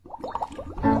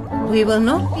We will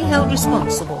not be held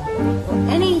responsible for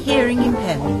any hearing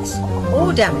impairments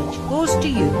or damage caused to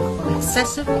you from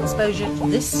excessive exposure to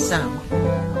this sound.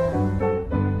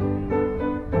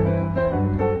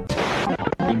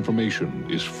 Information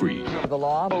is free. The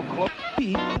law.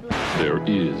 There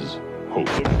is hope.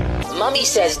 Mommy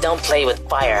says don't play with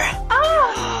fire.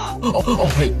 Oh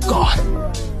my God.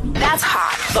 That's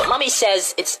hot. But Mommy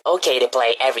says it's okay to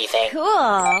play everything.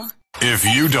 Cool. If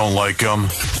you don't like them,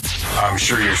 I'm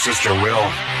sure your sister will.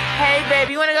 Hey,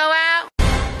 baby, you want to go out?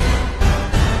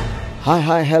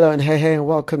 Hi, hello, and hey, and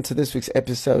welcome to this week's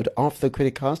episode of the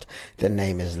Criticast. The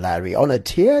name is Larry on a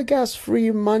tear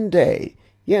gas-free Monday.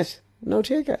 Yes, no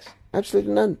tear gas.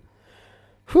 Absolutely none.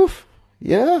 Whew.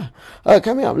 Yeah.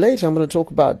 Coming up later, I'm going to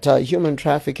talk about human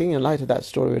trafficking. In light of that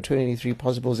story where 23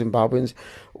 possible Zimbabweans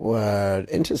were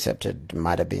intercepted,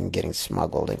 might have been getting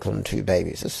smuggled, including 2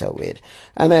 babies. It's so weird.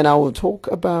 And then I will talk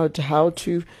about how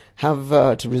to have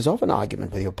to resolve an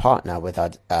argument with your partner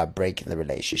without breaking the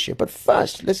relationship. But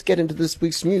first, let's get into this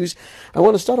week's news. I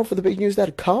want to start off with the big news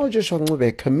that Carl Joshua Ncube,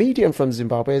 a comedian from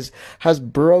Zimbabwe, has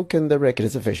broken the record.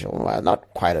 It's official. Well,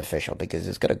 not quite official because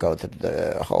it's going to go through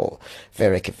the whole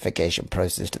verification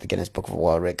process to the Guinness Book of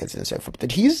World Records and so forth.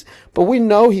 But we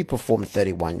know he performed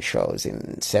 31 shows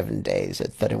in 7 days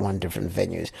at 31 different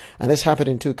venues. And this happened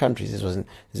in 2 countries. This was in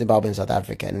Zimbabwe and South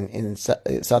Africa. And in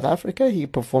South Africa, he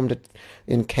performed it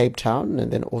in Cape Town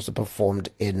and then also performed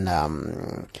in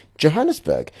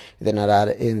Johannesburg. Then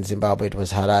in Zimbabwe it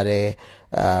was Harare,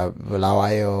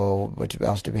 Bulawayo. What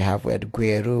else do we have? We had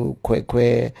Gweru,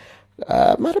 Kwekwe.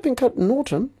 Might have been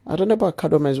Norton. I don't know about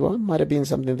Kadoma as well. Might have been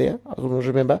something there. I don't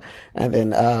remember. And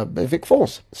then Vic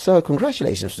Falls. So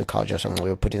congratulations to Carl Joshua. We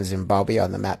were putting Zimbabwe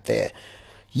on the map there.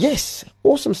 Yes,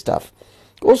 awesome stuff.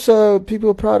 Also, people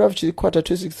are proud of Chikwata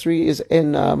 263 is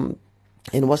in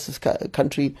what's this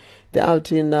country? They're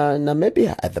out in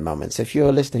Namibia at the moment. So if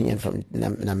you're listening in from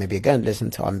Namibia, go and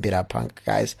listen to Ambira Punk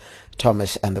guys,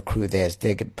 Thomas and the crew there.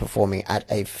 They're performing at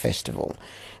a festival.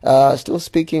 Still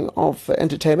speaking of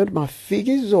entertainment,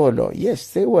 Mafikizolo.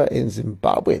 Yes, they were in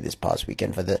Zimbabwe this past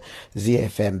weekend for the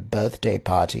ZiFM birthday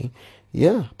party.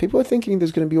 Yeah, people are thinking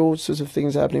there's going to be all sorts of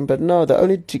things happening, but no,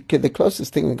 the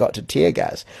closest thing we got to tear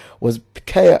gas was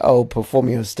KO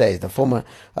performing on stage. The former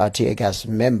tear gas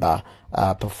member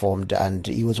performed, and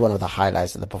he was one of the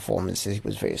highlights of the performance. He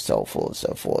was very soulful and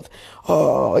so forth.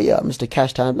 Oh, yeah, Mr.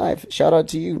 Cash Time Live, shout out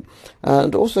to you.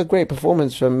 And also a great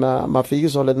performance from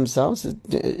Mafikizolo themselves.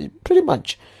 Pretty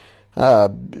much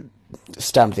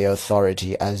stamped their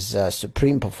authority as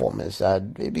supreme performers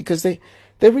because they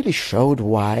really showed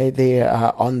why they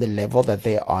are on the level that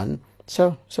they're on.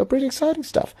 So pretty exciting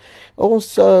stuff.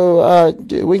 Also,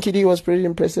 Winky D was pretty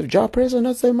impressive. Ja Preza,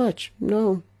 not so much.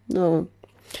 No.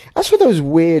 As for those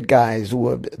weird guys who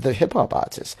were the hip-hop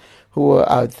artists who were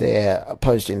out there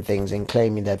posting things and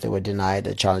claiming that they were denied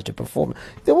a chance to perform,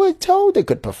 they were told they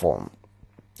could perform,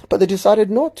 but they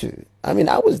decided not to. I mean,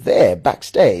 I was there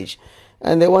backstage,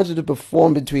 and they wanted to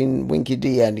perform between Winky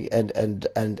D and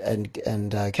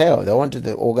KO. They wanted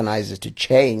the organizers to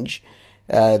change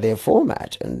their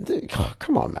format. And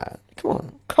come on, man. Come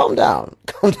on. Calm down.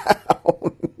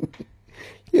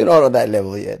 You're not on that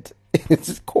level yet.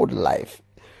 It's called life.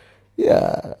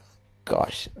 Yeah.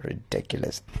 Gosh,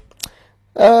 ridiculous.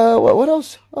 What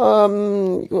else?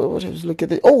 What else? Look at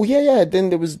this. Oh, yeah. Then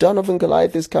there was Donovan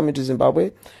Goliath is coming to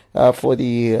Zimbabwe for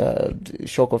the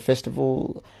Shoko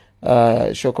Festival.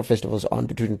 Shoko Festival's on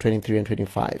between 23 and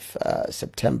 25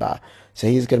 September. So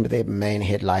he's going to be the main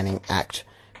headlining act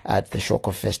at the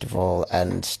Shoko Festival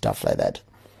and stuff like that.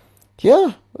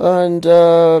 Yeah, and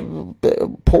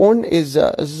porn is,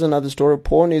 this is another story.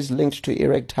 Porn is linked to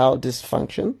erectile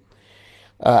dysfunction.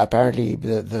 Apparently,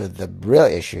 the real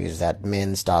issue is that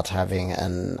men start having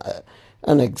an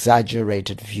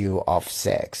exaggerated view of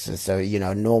sex. So,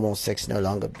 normal sex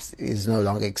is no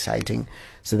longer exciting.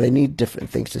 So they need different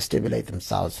things to stimulate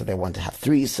themselves. So they want to have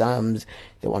threesomes.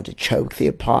 They want to choke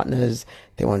their partners.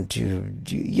 They want to,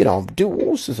 do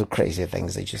all sorts of crazy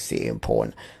things that you see in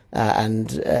porn. And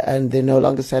they're no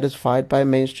longer satisfied by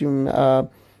mainstream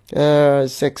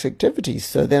sex activities.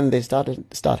 So then they start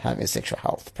having sexual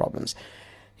health problems.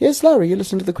 Yes, Larry, you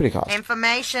listen to the Criticast.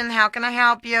 Information, how can I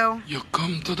help you? You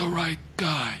come to the right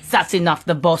guy. That's enough,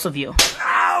 the both of you.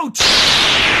 Ouch!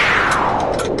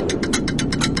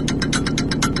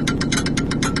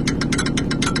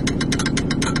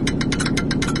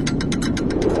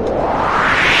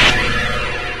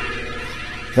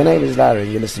 The name is Larry,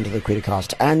 you listen to the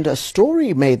Criticast, and a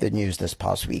story made the news this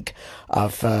past week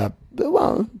of,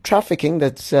 trafficking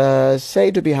that's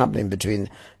said to be happening between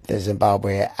the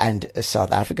Zimbabwe and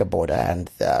South Africa border,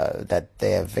 and that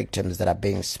there are victims that are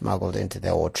being smuggled into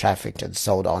there or trafficked and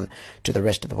sold on to the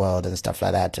rest of the world and stuff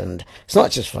like that. And it's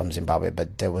not just from Zimbabwe,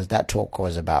 but there was that talk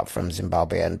was about from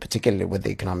Zimbabwe, and particularly with the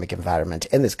economic environment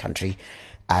in this country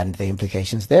and the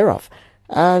implications thereof.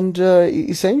 And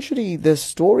essentially, the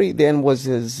story then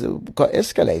got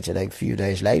escalated a few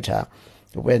days later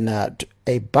when a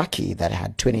bakkie that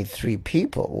had 23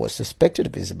 people was suspected to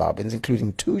be Zimbabweans,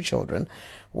 including 2 children,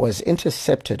 was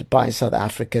intercepted by South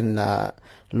African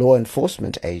law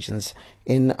enforcement agents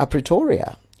in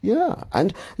Pretoria. Yeah,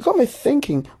 and it got me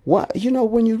thinking,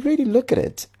 when you really look at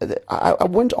it, I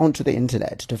went onto the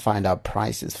internet to find out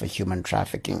prices for human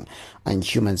trafficking and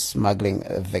human smuggling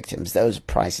victims. Those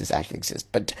prices actually exist,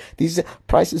 but these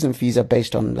prices and fees are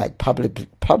based on like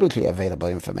publicly available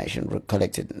information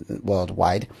collected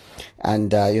worldwide,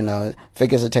 and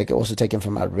figures are also taken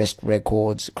from arrest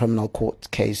records, criminal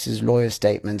court cases, lawyer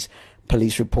statements,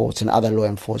 police reports, and other law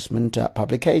enforcement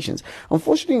publications.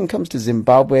 Unfortunately, when it comes to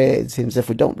Zimbabwe, it seems as if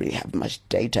we don't really have much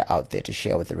data out there to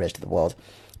share with the rest of the world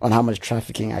on how much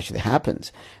trafficking actually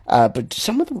happens. But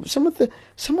some of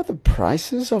the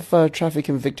prices of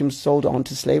trafficking victims sold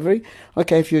onto slavery.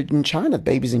 Okay, if you're in China,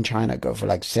 babies in China go for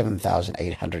like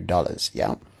 $7,800.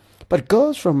 Yeah, but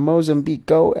girls from Mozambique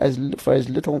go for as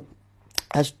little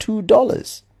as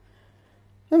 $2.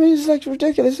 I mean, it's like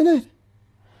ridiculous, isn't it?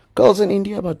 Girls in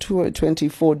India about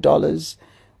 $24.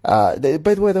 By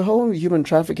the way, the whole human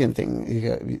trafficking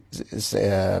thing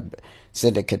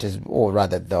syndicate is, or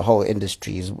rather, the whole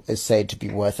industry is said to be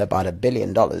worth about $1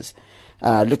 billion.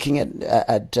 Looking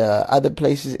at other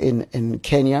places in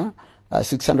Kenya,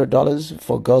 $600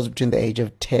 for girls between the age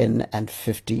of 10 and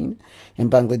 15. In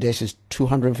Bangladesh, is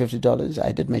 $250.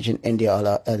 I did mention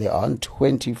India earlier on,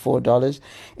 $24.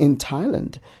 In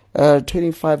Thailand,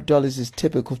 $25 is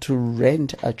typical to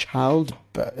rent a child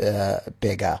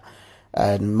beggar.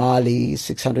 In Mali,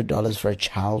 $600 for a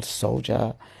child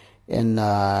soldier. In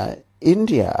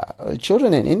India,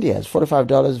 children in India is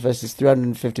 $45 versus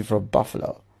 $350 for a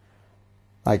buffalo.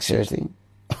 Like, seriously?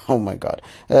 Oh my God!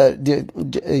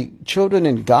 Children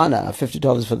in Ghana are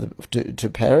 $50 to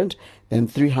parent, then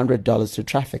 $300 to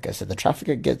trafficker. So the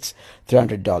trafficker gets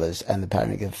 $300 and the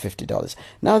parent gets $50.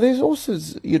 Now there's also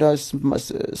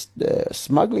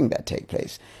smuggling that take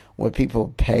place where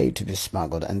people pay to be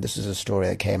smuggled, and this is a story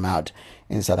that came out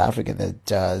in South Africa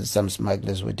that some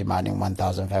smugglers were demanding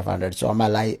 $1,500. So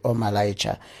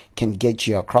Malaicha can get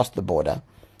you across the border,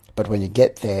 but when you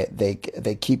get there, they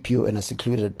keep you in a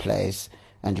secluded place,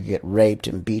 and you get raped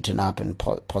and beaten up and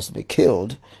possibly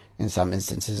killed in some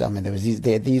instances. I mean, there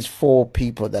are these 4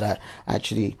 people that are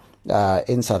actually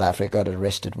in South Africa got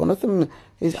arrested. One of them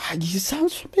he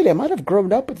sounds familiar. I might have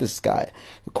grown up with this guy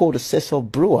called Cecil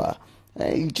Brewer.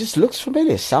 He just looks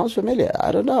familiar, sounds familiar.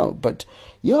 I don't know, but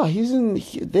yeah,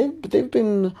 they've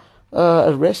been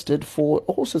arrested for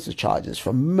all sorts of charges,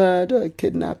 from murder,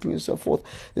 kidnapping, and so forth.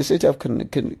 They say to have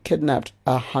kidnapped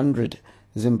 100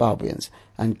 Zimbabweans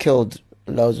and killed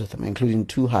loads of them, including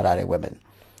 2 Harare women.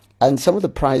 And some of the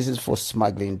prizes for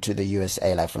smuggling to the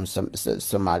USA, like from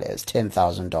Somalia, is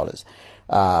 $10,000.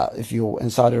 If you're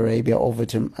in Saudi Arabia over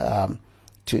to Mecca,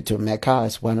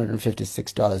 it's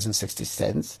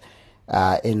 $156.60.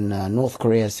 In North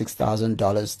Korea,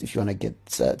 $6,000. If you want to get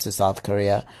to South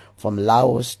Korea, from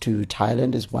Laos to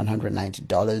Thailand is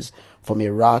 $190. From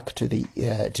Iraq to the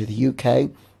UK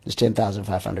is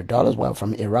 $10,500. While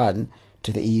from Iran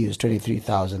to the EU is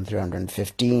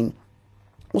 $23,315.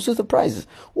 Also, the prices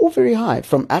all very high.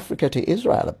 From Africa to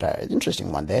Israel, apparently,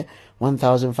 interesting one there,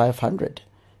 $1,500.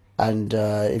 And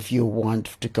if you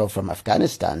want to go from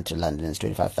Afghanistan to London, it's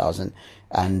 $25,000,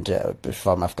 and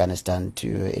from Afghanistan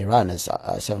to Iran is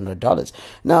 $700.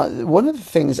 Now, one of the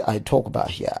things I talk about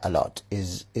here a lot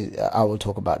is I will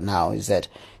talk about now is that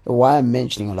why I'm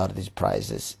mentioning a lot of these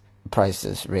prices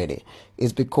really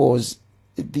is because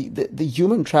the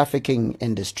human trafficking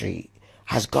industry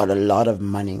has got a lot of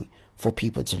money for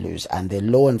people to lose, and the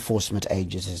law enforcement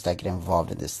agencies that get involved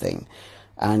in this thing.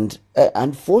 And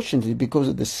unfortunately, because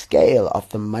of the scale of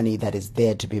the money that is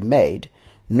there to be made,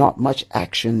 not much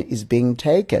action is being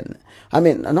taken. I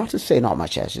mean, not to say not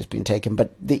much action is being taken,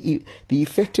 but the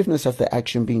effectiveness of the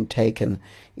action being taken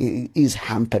is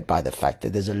hampered by the fact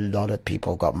that there's a lot of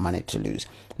people got money to lose.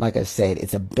 Like I said,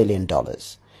 it's $1 billion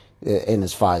in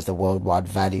as far as the worldwide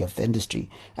value of the industry.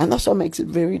 And that's what makes it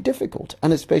very difficult.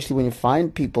 And especially when you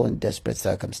find people in desperate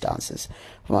circumstances,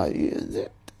 well,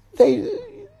 they'll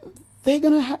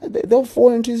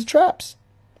fall into these traps.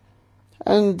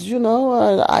 And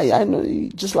I know,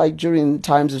 just like during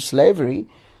times of slavery,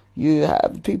 You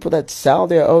have people that sell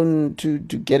their own to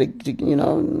get it,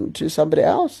 to somebody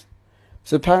else.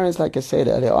 So parents, like I said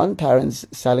earlier on, parents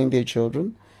selling their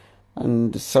children,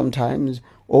 and sometimes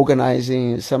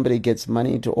somebody gets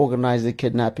money to organize the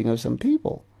kidnapping of some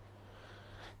people.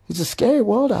 It's a scary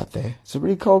world out there. It's a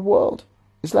really cold world.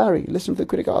 It's Larry. Listen to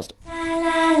the Criticast.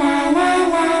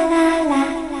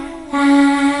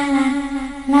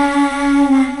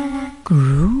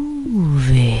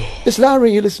 Groovy. It's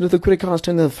Larry. You listen to the Criticast,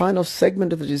 and the final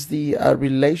segment of it is the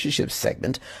relationship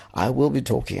segment. I will be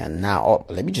talking, and now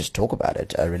let me just talk about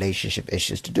it. Relationship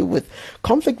issues to do with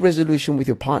conflict resolution with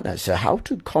your partner. So how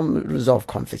to resolve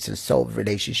conflicts and solve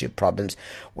relationship problems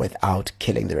without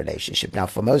killing the relationship. Now,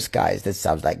 for most guys, this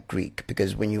sounds like Greek,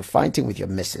 because when you're fighting with your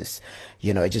missus,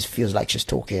 it just feels like she's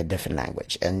talking a different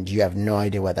language, and you have no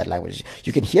idea what that language is.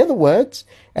 You can hear the words,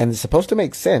 and it's supposed to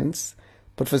make sense,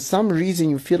 but for some reason,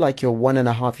 you feel like you're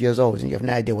 1.5 years old and you have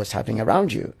no idea what's happening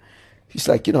around you. It's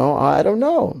like, I don't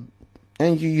know.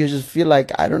 And you just feel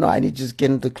like, I don't know, I need to just get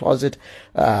into the closet,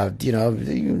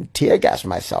 tear gas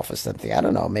myself or something. I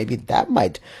don't know. Maybe that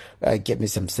might give me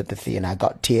some sympathy. And I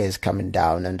got tears coming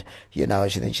down, and,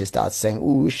 then she starts saying,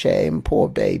 ooh, shame, poor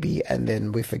baby. And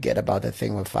then we forget about the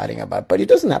thing we're fighting about. But it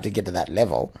doesn't have to get to that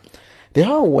level. There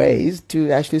are ways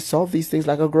to actually solve these things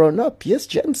like a grown up. Yes,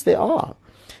 gents, there are.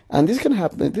 And this can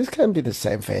happen. This can be the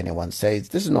same for anyone. So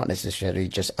this is not necessarily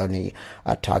just only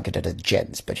targeted at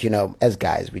gents. But, as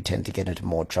guys, we tend to get into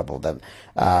more trouble than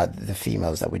the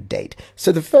females that we date.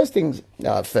 So the first thing,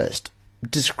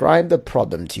 describe the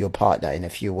problem to your partner in a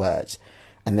few words,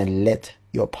 and then let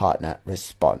your partner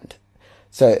respond.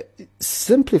 So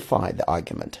simplify the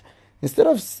argument. Instead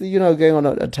of, going on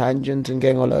a tangent and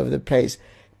going all over the place,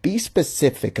 be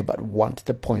specific about what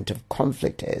the point of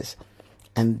conflict is,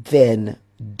 and then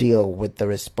deal with the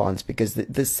response. Because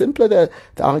the simpler the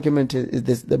argument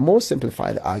is, the more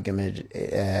simplified the argument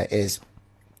is,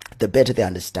 the better the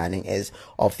understanding is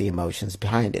of the emotions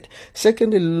behind it.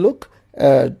 Secondly, look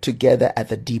together at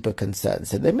the deeper concerns.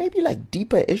 So there may be like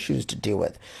deeper issues to deal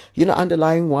with,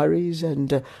 underlying worries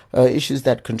and issues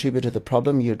that contribute to the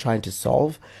problem you're trying to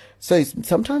solve. So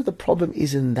sometimes the problem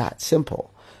isn't that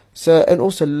simple. So, and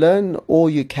also learn all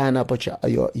you can about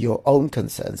your own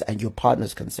concerns and your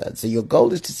partner's concerns. So your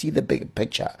goal is to see the bigger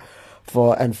picture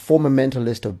and form a mental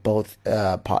list of both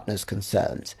partners'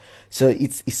 concerns. So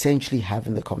it's essentially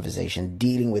having the conversation,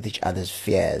 dealing with each other's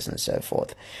fears and so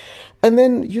forth. And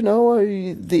then,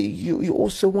 you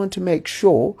also want to make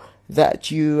sure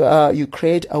that you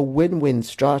create a win-win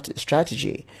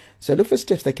strategy. So look for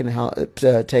steps that can help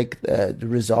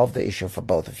resolve the issue for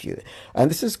both of you. And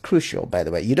this is crucial, by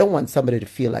the way. You don't want somebody to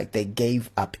feel like they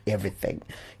gave up everything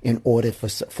in order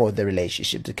for the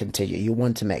relationship to continue. You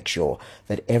want to make sure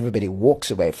that everybody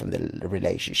walks away from the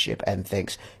relationship and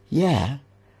thinks, yeah,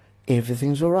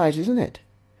 everything's all right, isn't it?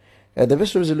 The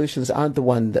best resolutions aren't the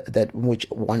one that which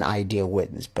one idea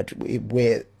wins, but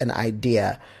where an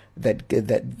idea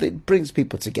that brings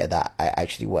people together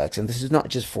actually works. And this is not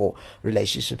just for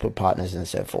relationships with partners and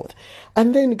so forth.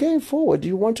 And then going forward,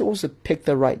 you want to also pick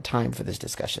the right time for this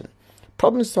discussion.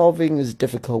 Problem solving is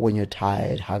difficult when you're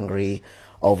tired, hungry,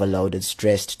 overloaded,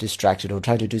 stressed, distracted, or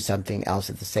trying to do something else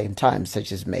at the same time,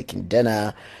 such as making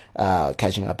dinner,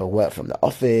 catching up at work from the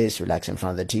office, relaxing in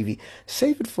front of the TV.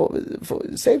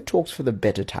 Save talks for the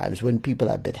better times when people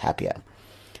are a bit happier.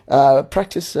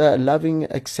 Practice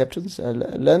loving acceptance.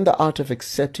 Learn the art of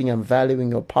accepting and valuing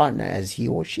your partner as he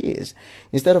or she is,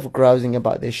 instead of grousing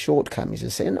about their shortcomings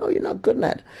and saying, no, you're not good at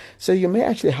that. So you may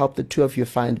actually help the two of you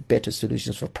find better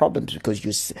solutions for problems,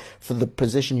 because for the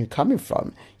position you're coming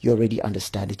from, you already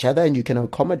understand each other and you can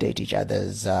accommodate each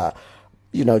other's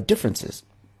differences.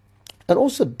 And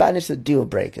also banish the deal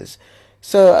breakers.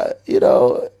 So,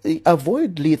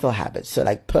 avoid lethal habits. So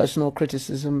like personal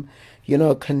criticism,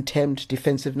 contempt,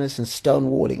 defensiveness, and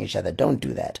stonewalling each other. Don't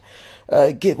do that.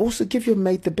 Give your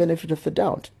mate the benefit of the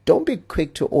doubt. Don't be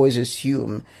quick to always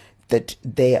assume that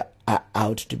they are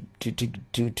out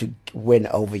to win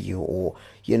over you, or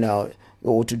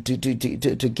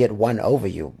to get one over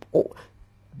you. Or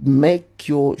make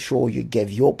sure you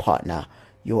give your partner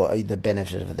the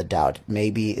benefit of the doubt.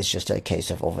 Maybe it's just a case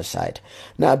of oversight.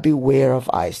 Now, beware of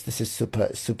ice. This is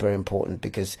super, super important,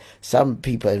 because some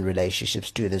people in relationships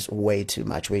do this way too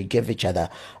much, where you give each other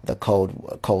the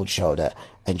cold shoulder,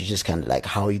 and you just kind of like,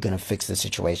 how are you going to fix the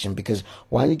situation? Because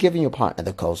while you're giving your partner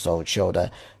the cold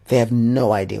shoulder, they have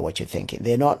no idea what you're thinking.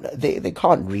 They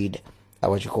can't read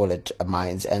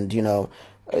minds, and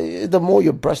the more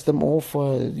you brush them off,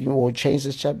 or change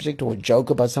the subject, or joke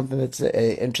about something that's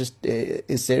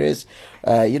is serious,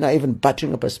 even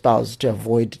buttering up a spouse to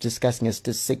avoid discussing a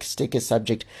sticky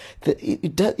subject,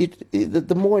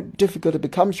 the more difficult it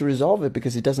becomes to resolve it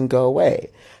because it doesn't go away.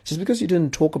 Just because you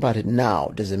didn't talk about it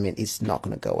now doesn't mean it's not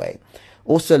going to go away.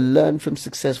 Also, learn from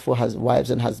successful wives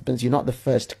and husbands. You're not the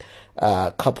first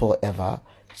couple ever.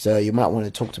 So you might want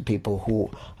to talk to people who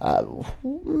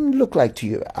look like to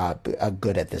you are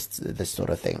good at this sort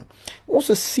of thing.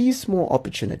 Also, seize small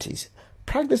opportunities.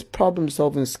 Practice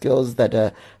problem-solving skills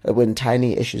that when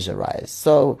tiny issues arise.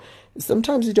 So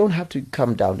sometimes you don't have to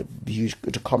come down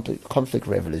to conflict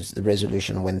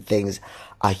resolution when things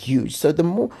are huge. So the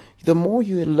more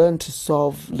you learn to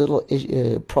solve little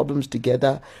problems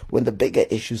together, when the bigger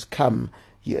issues come,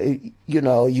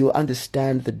 you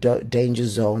understand the danger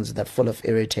zones that are full of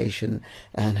irritation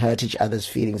and hurt each other's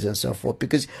feelings and so forth.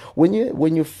 Because when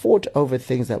you fought over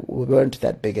things that weren't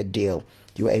that big a deal,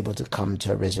 you were able to come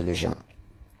to a resolution.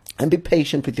 And be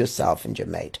patient with yourself and your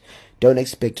mate. Don't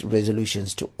expect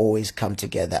resolutions to always come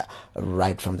together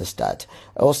right from the start.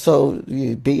 Also,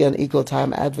 be an equal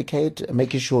time advocate,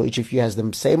 making sure each of you has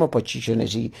the same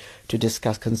opportunity to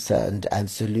discuss concerns and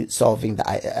solving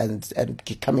and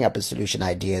coming up with solution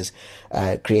ideas,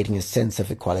 creating a sense of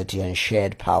equality and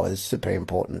shared power is super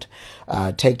important.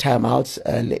 Take time out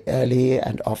early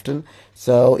and often.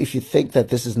 So if you think that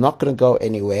this is not going to go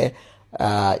anywhere,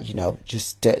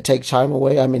 just take time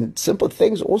away. I mean, simple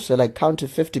things also like count to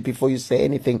 50 before you say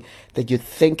anything that you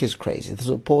think is crazy. This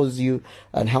will pause you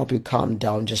and help you calm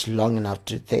down just long enough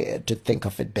to think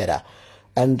of it better.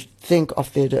 And think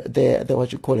of their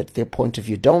point of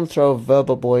view. Don't throw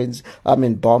verbal bombs.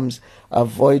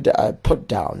 Avoid put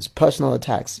downs, personal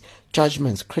attacks,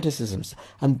 judgments, criticisms,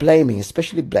 and blaming,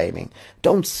 especially blaming.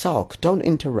 Don't sulk. Don't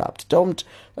interrupt. Don't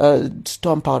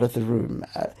stomp out of the room.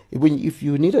 If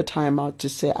you need a timeout,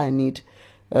 just say, I need,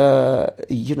 a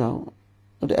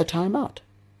timeout.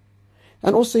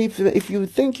 And also, if you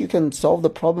think you can solve the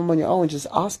problem on your own, just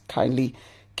ask kindly,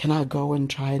 can I go and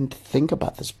try and think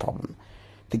about this problem?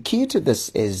 The key to this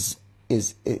is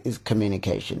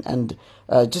communication. And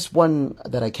just one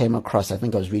that I came across, I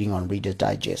think I was reading on Reader's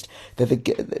Digest, that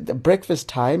the breakfast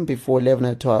time before 11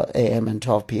 a.m. and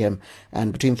 12 p.m.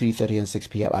 and between 3:30 and 6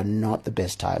 p.m. are not the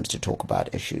best times to talk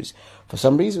about issues. For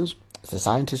some reasons, the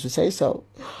scientists would say so.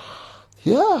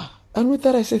 Yeah. And with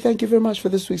that, I say thank you very much for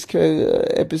this week's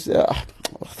episode.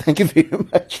 Thank you very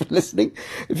much for listening.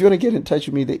 If you want to get in touch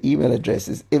with me, the email address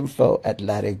is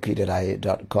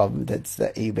info@kwirirayi.com. That's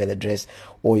the email address.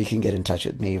 Or you can get in touch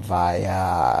with me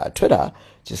via Twitter.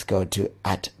 Just go to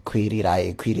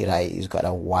 @Kwirirayi. Kwirirayi has got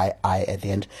a Y-I at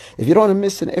the end. If you don't want to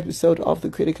miss an episode of the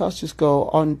Kwiricast, just go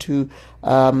on to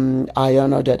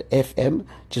iono.fm.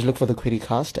 Just look for the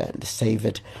Kwiricast and save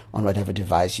it on whatever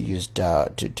device you used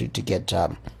to get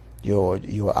your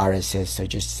RSS. So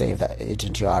just save it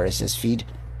into your RSS feed,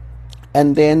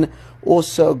 and then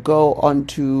also go on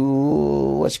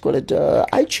to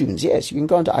iTunes. Yes, you can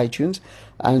go onto iTunes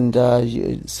and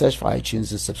you search for iTunes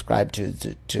and subscribe to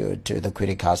the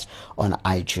Kwiricast on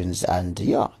iTunes, and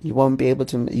you won't be able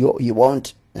to you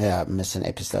won't miss an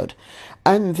episode.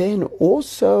 And then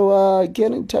also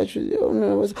get in touch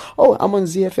with I'm on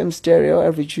ZiFM stereo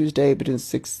every Tuesday between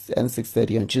 6 and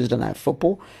 6:30 on Tuesday Night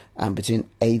Football, and between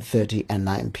 8:30 and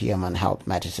 9 p.m. on Health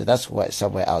Matters. So that's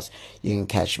somewhere else you can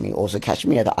catch me. Also catch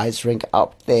me at the ice rink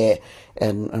up there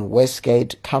in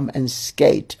Westgate. Come and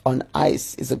skate on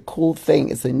ice. It's a cool thing.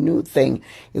 It's a new thing.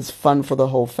 It's fun for the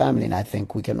whole family, and I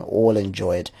think we can all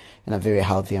enjoy it in a very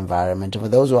healthy environment. And for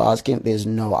those who are asking, there's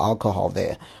no alcohol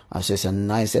there. So it's a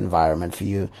nice environment for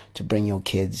you to bring your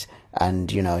kids and,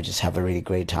 just have a really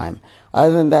great time.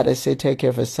 Other than that, I say take care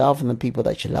of yourself and the people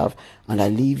that you love. And I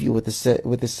leave you with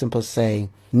this simple saying: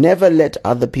 never let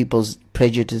other people's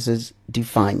prejudices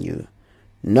define you.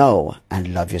 Know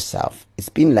and love yourself. It's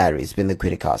been Larry. It's been the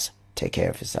Kwiricast. Take care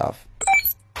of yourself.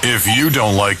 If you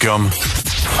don't like them,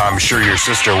 I'm sure your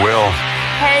sister will.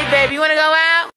 Hey, baby, you want to go out?